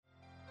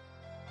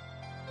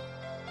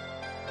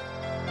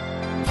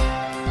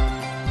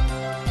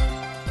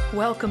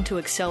Welcome to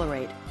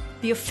Accelerate,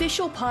 the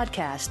official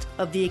podcast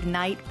of the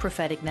Ignite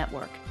Prophetic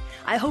Network.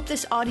 I hope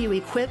this audio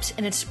equips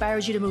and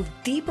inspires you to move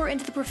deeper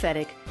into the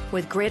prophetic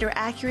with greater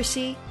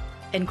accuracy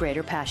and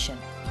greater passion.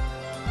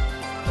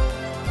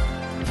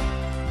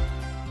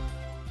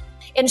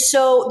 And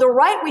so the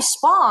right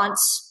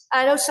response,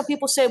 I know some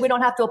people say we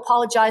don't have to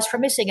apologize for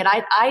missing it.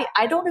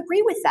 I don't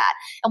agree with that.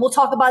 And we'll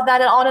talk about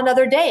that on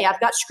another day. I've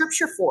got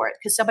scripture for it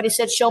because somebody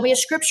said, show me a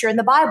scripture in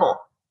the Bible.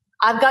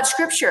 I've got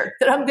scripture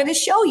that I'm going to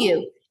show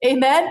you.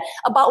 Amen.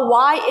 About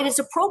why it is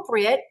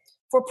appropriate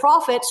for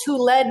prophets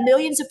who led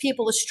millions of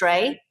people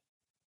astray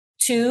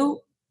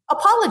to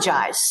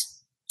apologize,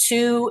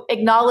 to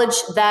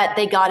acknowledge that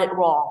they got it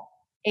wrong.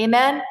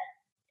 Amen.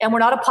 And we're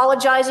not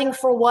apologizing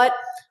for what,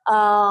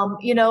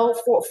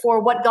 for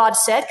what God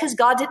said, because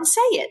God didn't say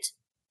it.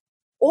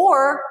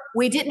 Or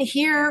we didn't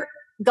hear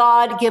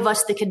God give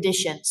us the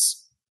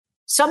conditions.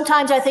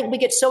 Sometimes I think we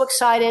get so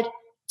excited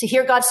to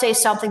hear God say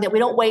something that we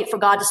don't wait for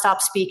God to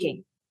stop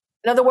speaking.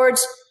 In other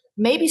words,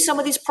 maybe some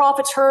of these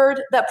prophets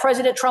heard that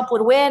President Trump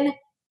would win,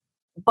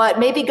 but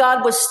maybe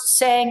God was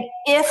saying,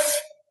 if,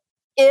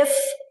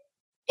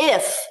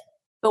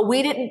 but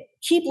we didn't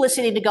keep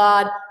listening to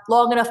God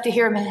long enough to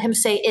hear him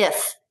say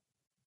if.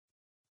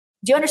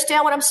 Do you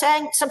understand what I'm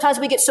saying? Sometimes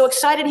we get so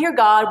excited to hear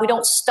God, we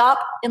don't stop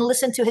and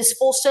listen to his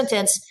full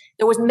sentence.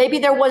 There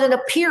wasn't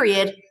a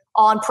period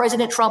on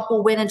President Trump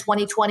will win in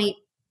 2020,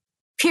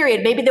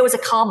 period. Maybe there was a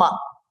comma.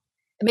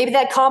 And maybe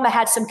that comma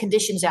had some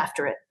conditions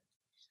after it.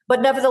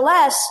 But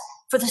nevertheless,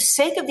 for the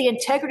sake of the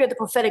integrity of the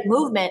prophetic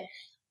movement,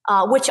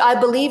 which I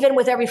believe in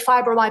with every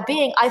fiber of my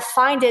being, I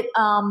find it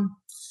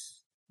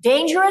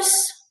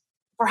dangerous,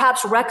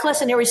 perhaps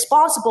reckless and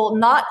irresponsible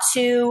not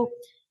to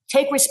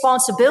take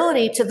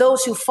responsibility to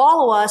those who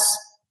follow us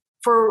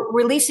for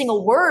releasing a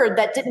word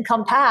that didn't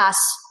come pass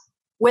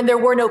when there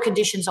were no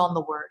conditions on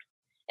the word.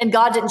 And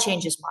God didn't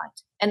change his mind.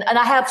 And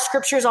I have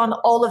scriptures on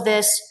all of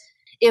this.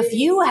 If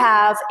you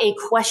have a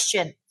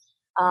question,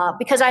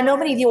 because I know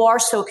many of you are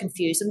so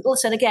confused. And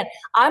listen, again,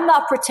 I'm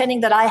not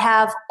pretending that I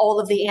have all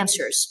of the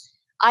answers.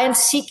 I am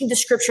seeking the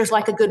scriptures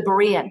like a good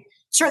Berean.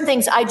 Certain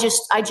things I've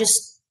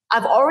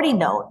already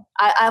known.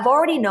 I've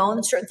already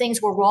known certain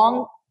things were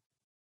wrong.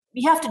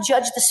 You have to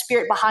judge the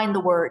spirit behind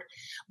the word.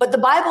 But the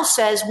Bible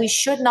says we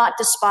should not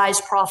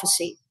despise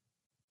prophecy.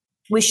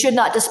 We should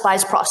not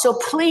despise prophecy. So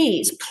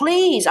please,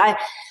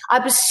 I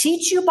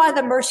beseech you by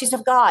the mercies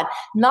of God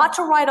not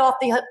to write off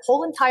the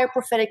whole entire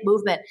prophetic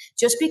movement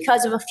just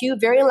because of a few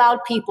very loud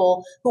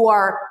people who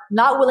are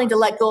not willing to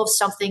let go of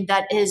something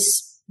that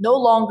is no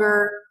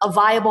longer a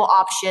viable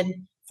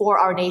option for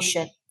our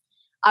nation.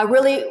 I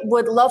really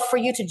would love for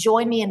you to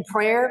join me in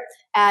prayer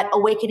at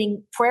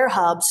Awakening Prayer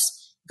Hubs.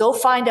 Go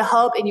find a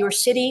hub in your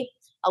city.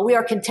 We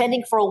are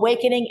contending for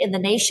awakening in the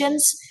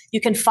nations. You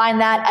can find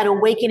that at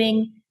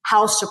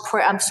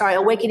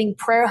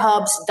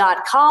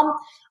awakeningprayerhubs.com,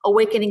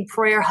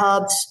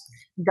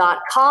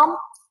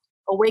 awakeningprayerhubs.com,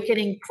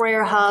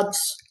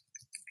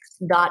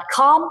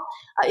 awakeningprayerhubs.com.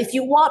 If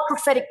you want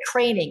prophetic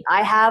training,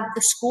 I have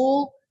the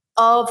School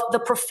of the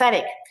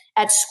Prophetic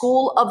at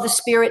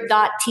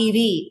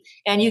schoolofthespirit.tv.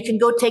 And you can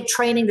go take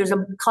training. There's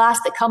a class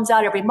that comes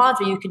out every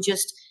month, or you can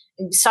just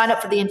sign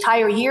up for the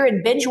entire year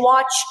and binge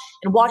watch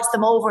and watch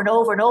them over and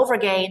over and over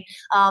again.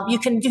 You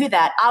can do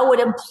that. I would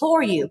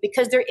implore you,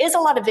 because there is a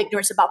lot of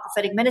ignorance about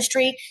prophetic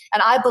ministry.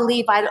 And I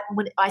believe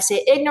when I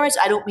say ignorance,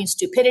 I don't mean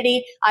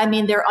stupidity. I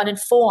mean they're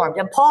uninformed.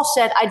 And Paul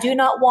said, I do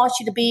not want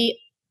you to be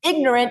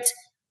ignorant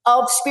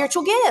of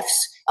spiritual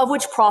gifts, of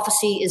which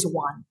prophecy is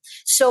one.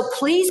 So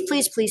please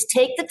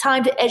take the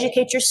time to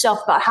educate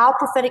yourself about how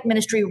prophetic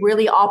ministry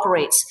really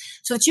operates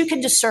so that you can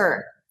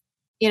discern.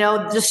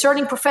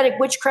 Discerning Prophetic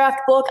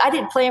Witchcraft book, I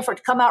didn't plan for it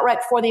to come out right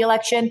before the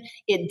election.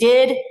 It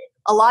did.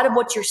 A lot of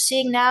what you're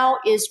seeing now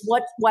is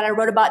what I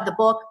wrote about in the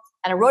book.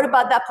 And I wrote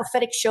about that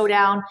prophetic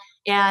showdown.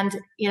 And,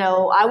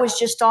 I was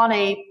just on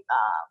a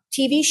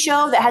TV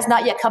show that has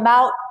not yet come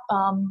out.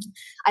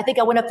 I think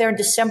I went up there in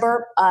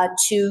December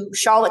to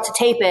Charlotte to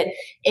tape it.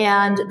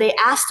 And they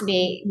asked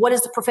me, what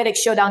is the prophetic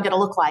showdown going to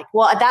look like?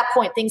 Well, at that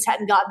point, things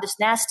hadn't gotten this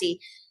nasty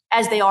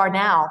as they are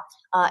now.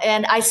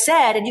 And I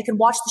said, and you can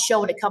watch the show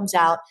when it comes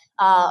out,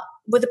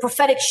 with the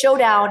prophetic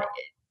showdown,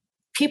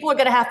 people are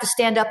going to have to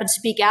stand up and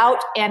speak out.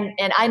 And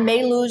I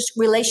may lose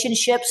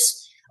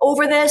relationships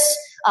over this.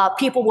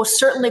 People will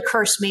certainly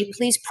curse me.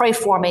 Please pray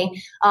for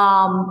me.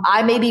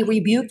 I may be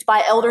rebuked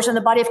by elders in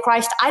the body of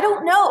Christ. I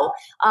don't know.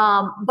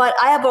 But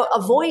I have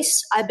a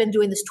voice. I've been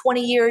doing this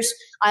 20 years.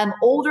 I'm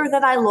older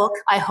than I look,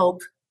 I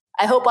hope.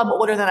 I hope I'm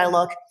older than I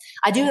look.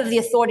 I do have the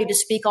authority to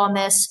speak on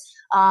this.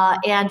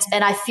 And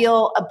I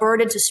feel a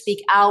burden to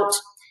speak out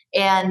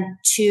and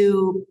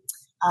to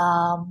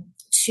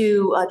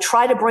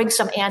try to bring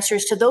some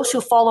answers to those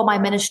who follow my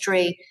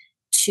ministry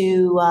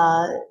to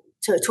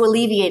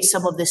alleviate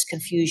some of this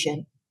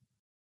confusion.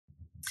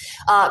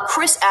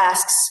 Chris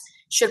asks,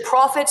 should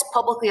prophets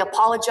publicly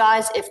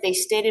apologize if they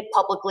stated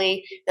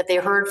publicly that they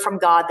heard from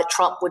God that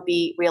Trump would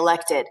be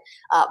reelected?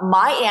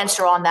 My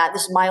answer on that,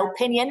 this is my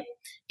opinion,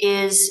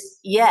 is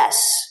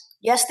yes.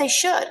 Yes, they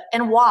should.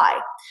 And why?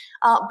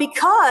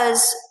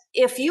 Because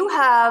if you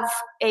have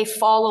a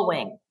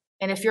following,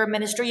 and if you're a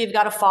ministry, you've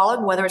got a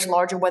following, whether it's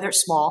large or whether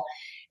it's small,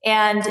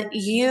 and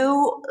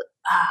you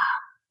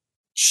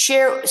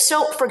share.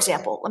 So, for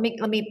example, let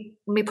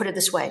me put it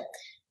this way.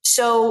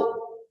 So,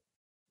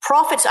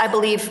 prophets, I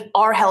believe,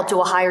 are held to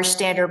a higher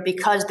standard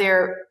because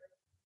they're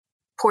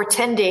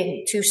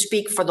portending to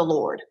speak for the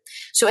Lord.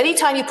 So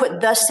anytime you put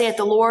 "thus saith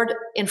the Lord"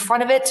 in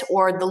front of it,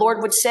 or the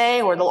Lord would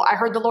say, or I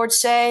heard the Lord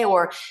say,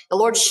 or the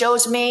Lord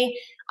shows me,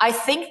 I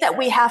think that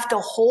we have to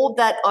hold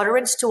that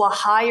utterance to a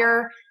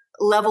higher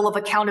level of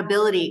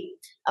accountability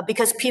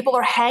because people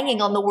are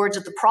hanging on the words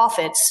of the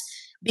prophets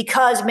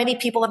because many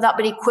people have not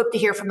been equipped to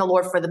hear from the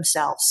Lord for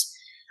themselves.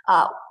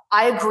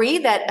 I agree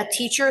that a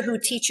teacher who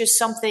teaches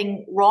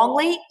something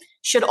wrongly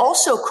should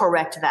also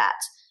correct that.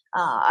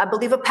 I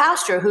believe a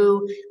pastor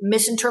who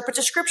misinterprets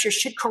a scripture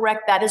should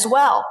correct that as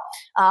well.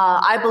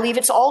 I believe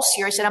it's all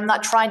serious, and I'm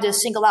not trying to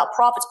single out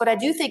prophets, but I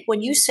do think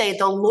when you say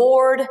the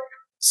Lord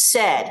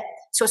said,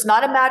 so it's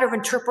not a matter of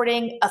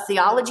interpreting a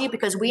theology,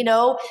 because we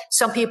know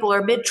some people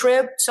are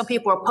mid-trib, some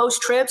people are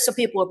post-trib, some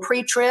people are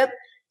pre-trib.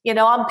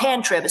 I'm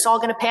pan-trib. It's all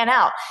going to pan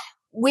out.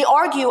 We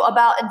argue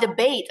about and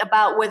debate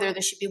about whether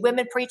there should be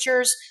women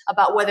preachers,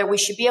 about whether we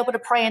should be able to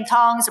pray in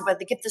tongues, about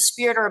the gift of the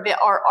Spirit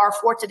are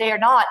for today or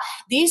not.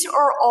 These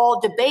are all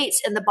debates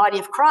in the body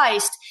of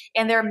Christ,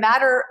 and they're a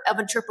matter of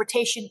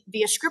interpretation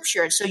via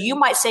Scripture. So you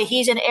might say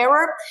he's in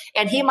error,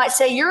 and he might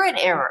say you're in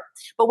error.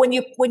 But when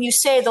you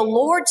say the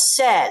Lord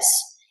says,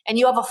 and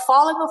you have a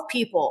following of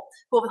people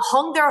who have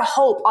hung their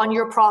hope on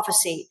your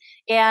prophecy,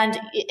 and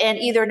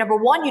either number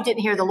one, you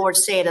didn't hear the Lord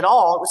say it at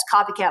all, it was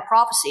copycat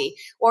prophecy,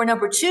 or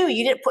number two,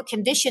 you didn't put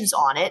conditions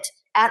on it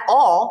at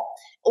all,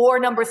 or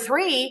number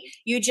three,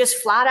 you just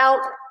flat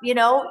out, you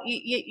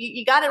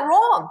got it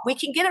wrong. We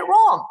can get it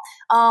wrong.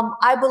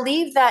 I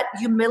believe that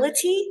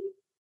humility,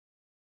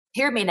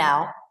 hear me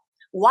now,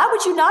 why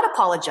would you not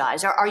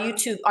apologize? Are you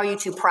too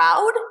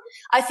proud?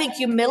 I think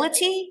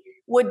humility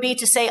would be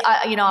to say,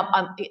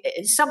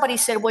 somebody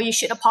said, well, you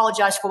shouldn't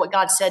apologize for what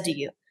God said to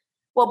you.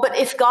 Well, but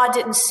if God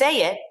didn't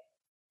say it,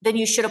 then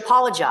you should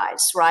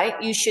apologize,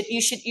 right? You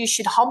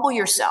should humble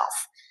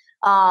yourself.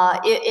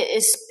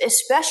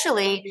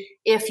 Especially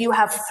if you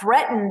have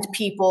threatened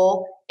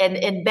people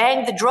and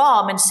banged the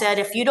drum and said,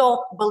 if you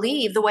don't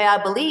believe the way I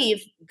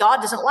believe, God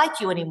doesn't like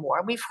you anymore.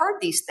 And we've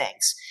heard these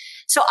things.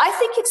 So I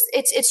think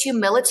it's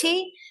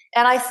humility.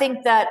 And I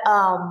think that,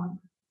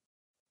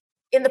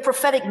 in the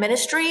prophetic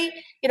ministry,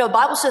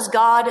 Bible says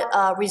God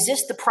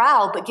resists the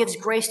proud, but gives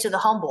grace to the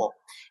humble.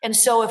 And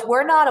so if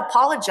we're not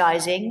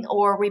apologizing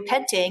or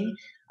repenting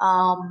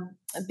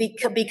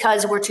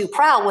because we're too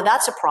proud, well,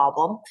 that's a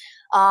problem.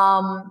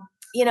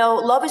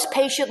 Love is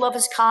patient, love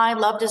is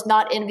kind, love does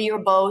not envy or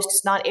boast,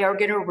 it's not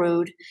arrogant or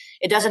rude,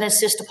 it doesn't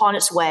insist upon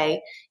its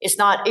way, it's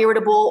not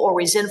irritable or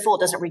resentful, it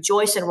doesn't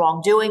rejoice in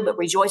wrongdoing, but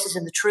rejoices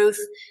in the truth.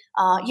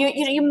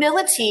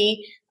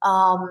 Humility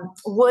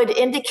would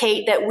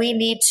indicate that we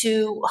need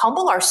to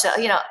humble ourselves.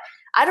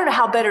 I don't know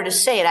how better to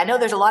say it. I know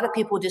there's a lot of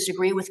people who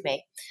disagree with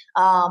me.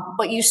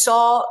 But you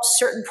saw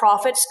certain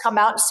prophets come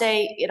out and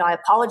say, I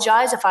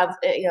apologize if I've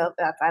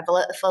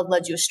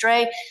led you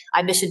astray.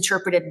 I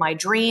misinterpreted my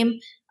dream.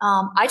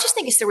 I just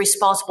think it's the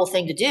responsible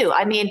thing to do.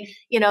 I mean,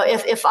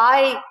 if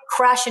I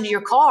crash into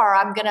your car,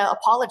 I'm going to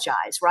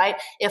apologize, right?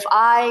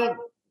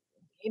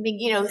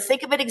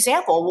 Think of an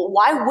example. Well,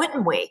 why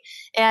wouldn't we?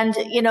 And,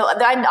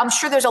 I'm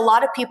sure there's a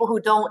lot of people who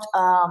don't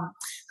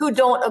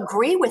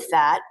agree with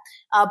that.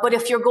 But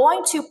if you're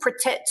going to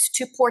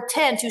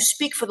portend to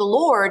speak for the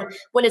Lord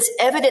when it's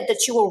evident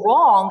that you were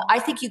wrong, I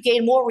think you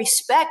gain more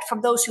respect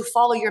from those who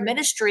follow your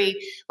ministry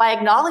by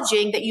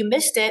acknowledging that you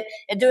missed it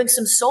and doing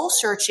some soul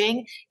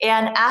searching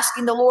and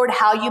asking the Lord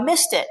how you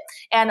missed it.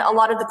 And a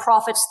lot of the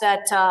prophets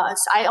that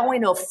I only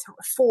know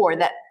four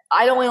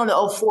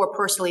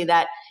personally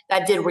that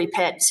did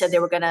repent and said they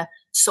were going to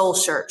soul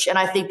search. And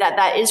I think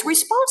that is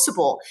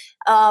responsible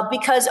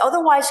because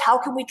otherwise, how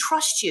can we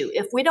trust you?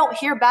 If we don't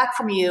hear back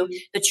from you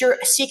that you're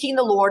seeking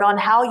the Lord on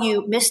how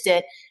you missed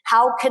it,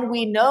 how can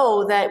we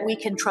know that we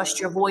can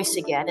trust your voice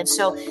again? And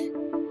so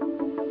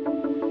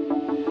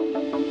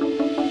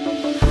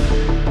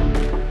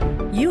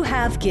you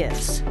have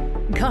gifts.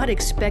 God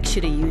expects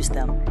you to use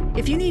them.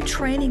 If you need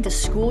training to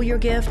school your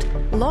gift,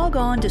 log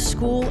on to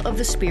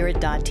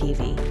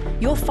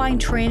schoolofthespirit.tv. You'll find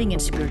training in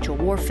spiritual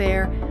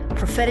warfare,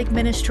 prophetic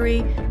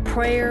ministry,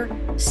 prayer,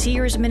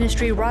 seers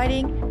ministry,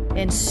 writing,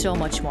 and so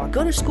much more.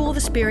 Go to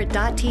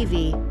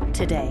schoolofthespirit.tv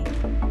today.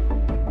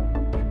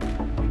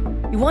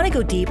 You want to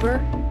go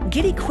deeper?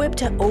 Get equipped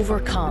to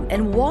overcome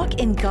and walk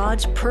in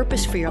God's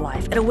purpose for your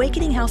life at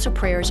Awakening House of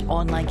Prayer's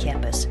online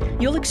campus.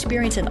 You'll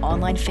experience an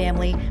online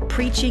family,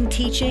 preaching,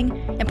 teaching,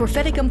 and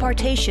prophetic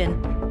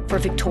impartation for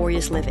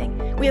victorious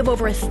living. We have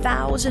over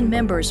 1,000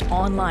 members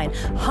online,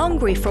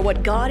 hungry for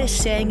what God is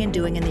saying and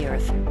doing in the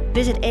earth.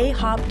 Visit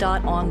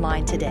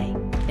ahop.online today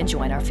and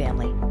join our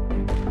family.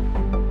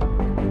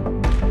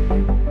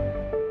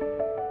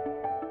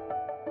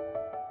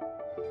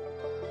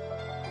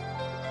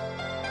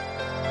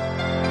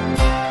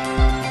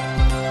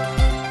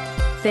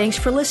 Thanks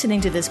for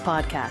listening to this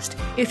podcast.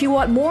 If you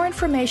want more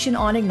information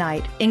on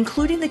Ignite,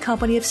 including the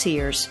Company of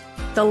Seers,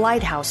 the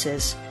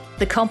Lighthouses,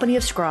 the Company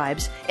of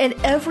Scribes, and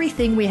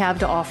everything we have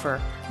to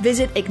offer,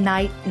 visit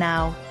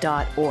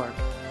ignitenow.org.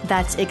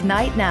 That's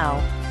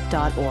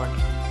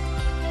ignitenow.org.